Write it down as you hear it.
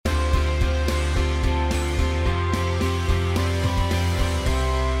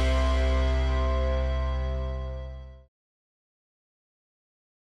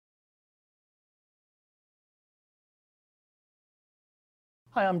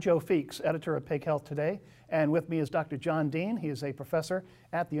Hi, I'm Joe Feeks, editor of Pig Health Today, and with me is Dr. John Dean. He is a professor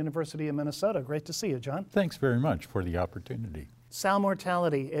at the University of Minnesota. Great to see you, John. Thanks very much for the opportunity. Sow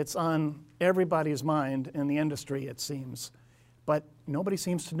mortality, it's on everybody's mind in the industry, it seems, but nobody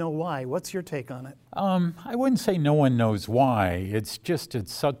seems to know why. What's your take on it? I wouldn't say no one knows why. It's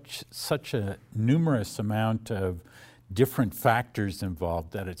such a numerous amount of different factors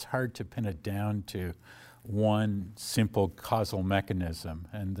involved that it's hard to pin it down to one simple causal mechanism,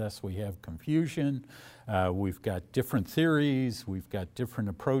 and thus we have confusion. We've got different theories, we've got different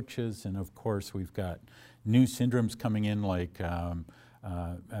approaches, and of course we've got new syndromes coming in like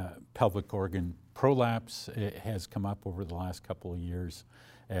pelvic organ prolapse. It has come up over the last couple of years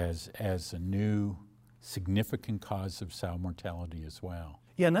as a new significant cause of sow mortality as well.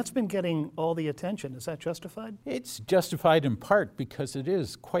 Yeah, and that's been getting all the attention. Is that justified? It's justified in part because it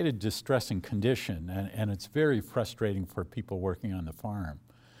is quite a distressing condition, and it's very frustrating for people working on the farm.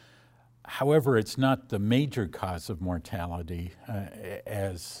 However, it's not the major cause of mortality,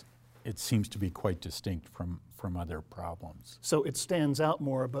 as it seems to be quite distinct from other problems. So it stands out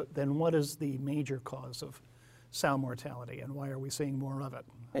more, but then what is the major cause of sow mortality, and why are we seeing more of it?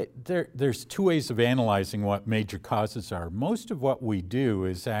 There's two ways of analyzing what major causes are. Most of what we do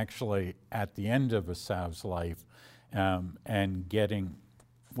is actually at the end of a sow's life and getting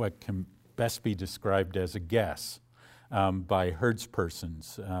what can best be described as a guess by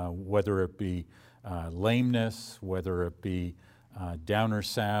herdspersons, whether it be lameness, whether it be downer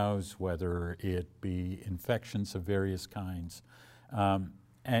sows, whether it be infections of various kinds.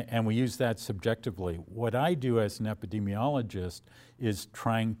 And we use that subjectively. What I do as an epidemiologist is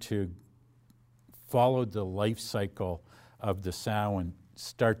trying to follow the life cycle of the sow and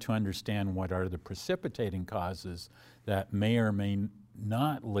start to understand what are the precipitating causes that may or may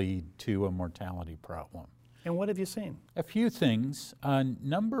not lead to a mortality problem. And what have you seen? A few things.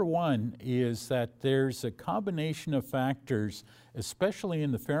 Number one is that there's a combination of factors, especially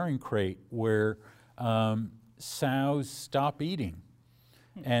in the farrowing crate, where sows stop eating.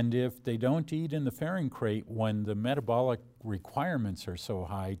 And if they don't eat in the farrowing crate when the metabolic requirements are so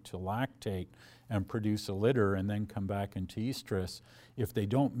high to lactate and produce a litter and then come back into estrus, if they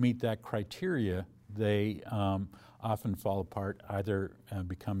don't meet that criteria, they often fall apart, either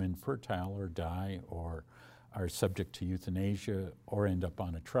become infertile or die or are subject to euthanasia or end up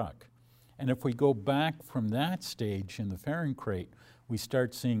on a truck. And if we go back from that stage in the farrowing crate, we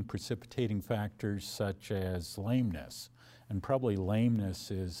start seeing precipitating factors such as lameness. And probably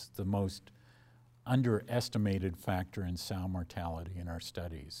lameness is the most underestimated factor in sow mortality in our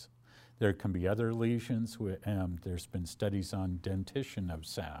studies. There can be other lesions. There's been studies on dentition of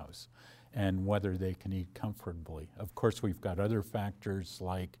sows and whether they can eat comfortably. Of course, we've got other factors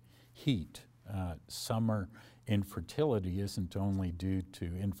like heat. Summer infertility isn't only due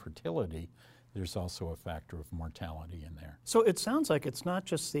to infertility, there's also a factor of mortality in there. So it sounds like it's not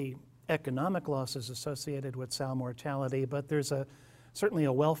just the economic losses associated with sow mortality, but there's certainly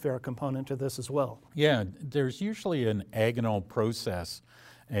a welfare component to this as well. Yeah, there's usually an agonal process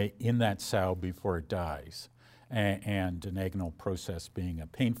in that sow before it dies, and an agonal process being a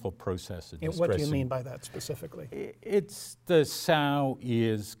painful process. What do you mean by that specifically? It's the sow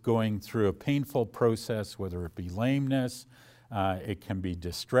is going through a painful process, whether it be lameness, it can be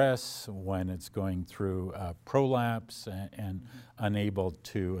distress when it's going through prolapse and unable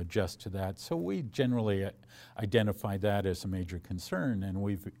to adjust to that. So we generally identify that as a major concern, and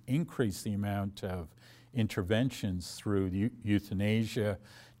we've increased the amount of interventions through euthanasia,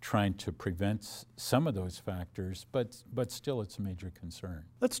 trying to prevent some of those factors, but still it's a major concern.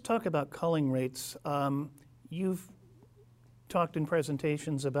 Let's talk about culling rates. You've talked in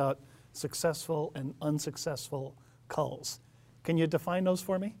presentations about successful and unsuccessful culls. Can you define those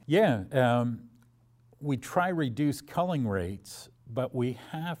for me? Yeah, we try reduce culling rates, but we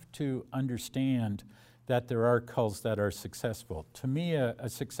have to understand that there are culls that are successful. To me, a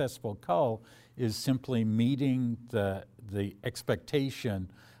successful cull is simply meeting the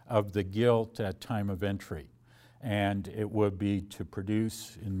expectation of the gilt at time of entry. And it would be to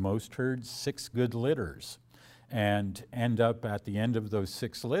produce, in most herds, 6 good litters and end up at the end of those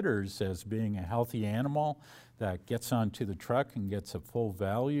 6 litters as being a healthy animal that gets onto the truck and gets a full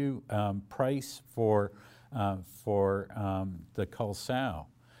value price for the cull sow.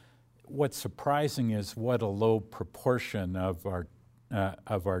 What's surprising is what a low proportion of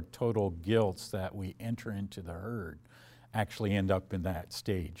our total gilts that we enter into the herd actually end up in that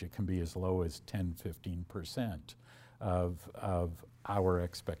stage. It can be as low as 10–15% of our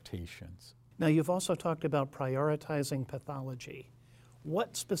expectations. Now, you've also talked about prioritizing pathology.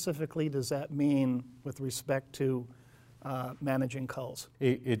 What specifically does that mean with respect to managing culls?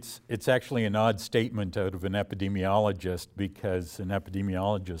 It's actually an odd statement out of an epidemiologist, because an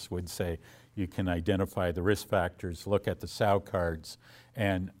epidemiologist would say you can identify the risk factors, look at the sow cards,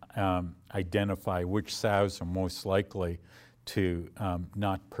 and identify which sows are most likely to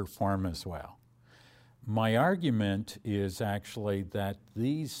not perform as well. My argument is actually that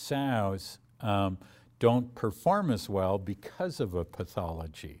these sows don't perform as well because of a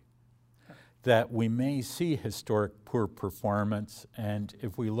pathology, that we may see historic poor performance, and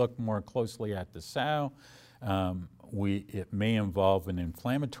if we look more closely at the sow, it may involve an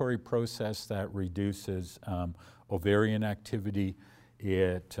inflammatory process that reduces ovarian activity.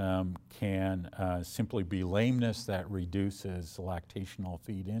 It can simply be lameness that reduces lactational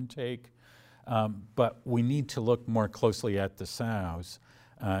feed intake. But we need to look more closely at the sows.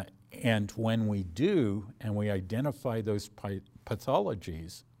 And when we do, and we identify those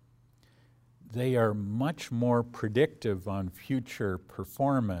pathologies, they are much more predictive on future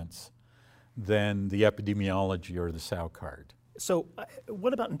performance than the epidemiology or the sow card. So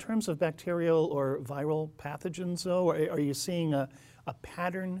what about in terms of bacterial or viral pathogens, though? Are you seeing a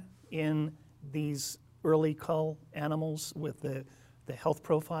pattern in these early cull animals with the health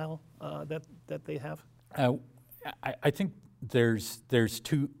profile that they have? I think there's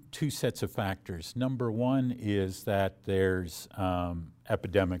two sets of factors. Number one is that there's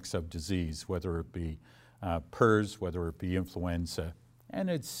epidemics of disease, whether it be PRRS, whether it be influenza, and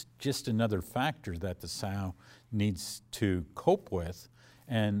it's just another factor that the sow needs to cope with,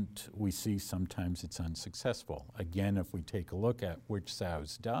 and we see sometimes it's unsuccessful. Again, if we take a look at which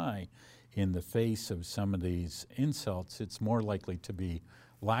sows die in the face of some of these insults, it's more likely to be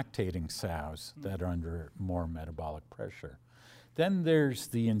lactating sows that are under more metabolic pressure. Then there's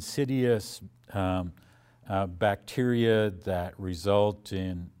the insidious bacteria that result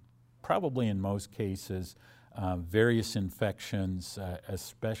in, probably in most cases, various infections,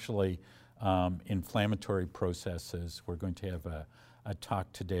 especially inflammatory processes. We're going to have a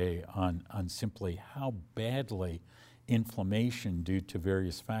talk today on simply how badly inflammation due to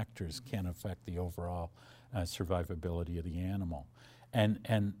various factors can affect the overall survivability of the animal.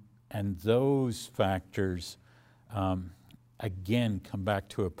 And those factors, again, come back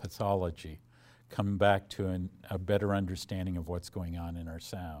to a pathology, come back to a better understanding of what's going on in our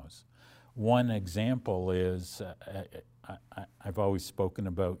sows. One example is, I've always spoken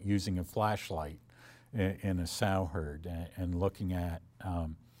about using a flashlight in a sow herd and looking at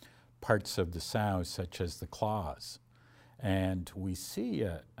parts of the sows, such as the claws. And we see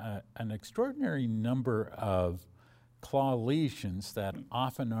an extraordinary number of claw lesions that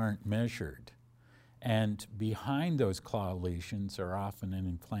often aren't measured. And behind those claw lesions are often an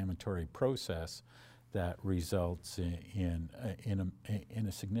inflammatory process that results in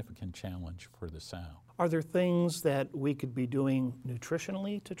a significant challenge for the sow. Are there things that we could be doing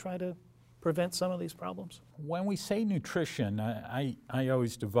nutritionally to try to prevent some of these problems? When we say nutrition, I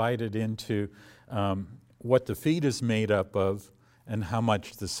always divide it into what the feed is made up of and how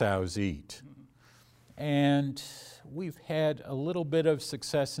much the sows eat. And we've had a little bit of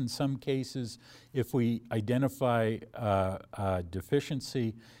success in some cases if we identify a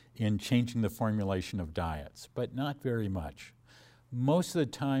deficiency in changing the formulation of diets, but not very much. Most of the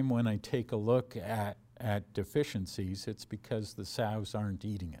time when I take a look at deficiencies, it's because the sows aren't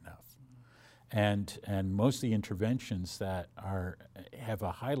eating enough. And most of the interventions that have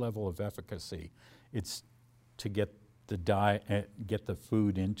a high level of efficacy, it's to get the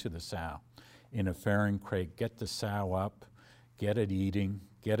food into the sow in a farrowing crate, get the sow up, get it eating,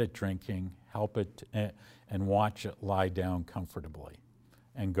 get it drinking, help it, and watch it lie down comfortably,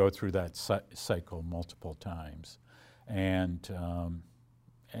 and go through that cycle multiple times. And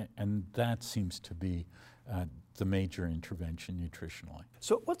that seems to be the major intervention nutritionally.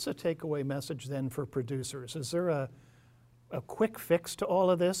 So what's a takeaway message then for producers? Is there a quick fix to all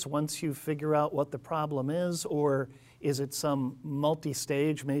of this once you figure out what the problem is, or is it some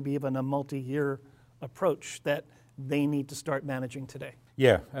multi-stage, maybe even a multi-year approach that they need to start managing today?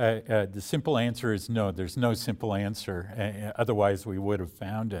 Yeah, the simple answer is no. There's no simple answer. Otherwise, we would have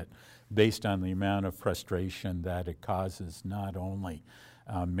found it, based on the amount of frustration that it causes not only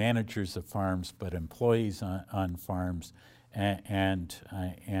managers of farms, but employees on farms. And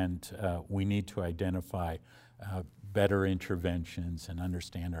we need to identify better interventions and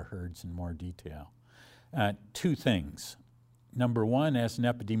understand our herds in more detail. Two things. Number one, as an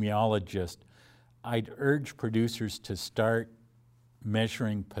epidemiologist, I'd urge producers to start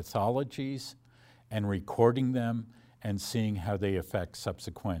measuring pathologies and recording them and seeing how they affect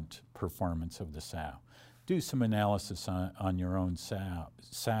subsequent performance of the sow. Do some analysis on your own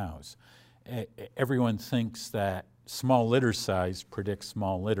sows. Everyone thinks that small litter size predicts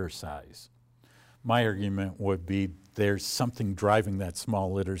small litter size. My argument would be there's something driving that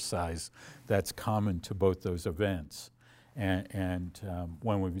small litter size that's common to both those events. And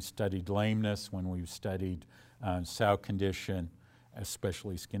when we've studied lameness, when we've studied sow condition,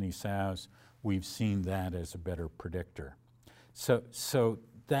 especially skinny sows, we've seen that as a better predictor. So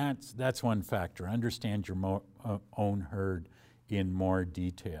that's one factor. Understand your own herd in more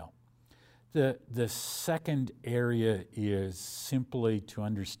detail. The second area is simply to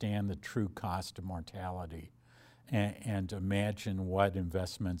understand the true cost of mortality and imagine what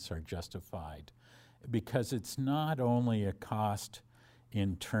investments are justified. Because it's not only a cost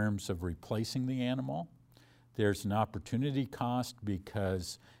in terms of replacing the animal, there's an opportunity cost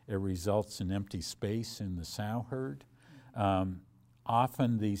because it results in empty space in the sow herd.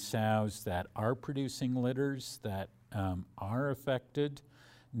 Often these sows that are producing litters that are affected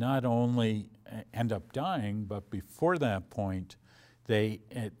not only end up dying, but before that point, they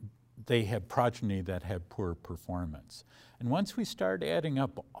have progeny that have poor performance. And once we start adding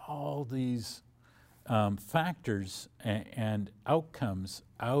up all these factors and outcomes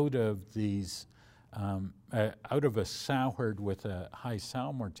out of these, out of a sow herd with a high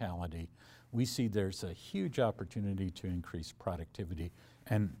sow mortality, we see there's a huge opportunity to increase productivity,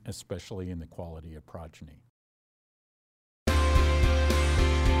 and especially in the quality of progeny.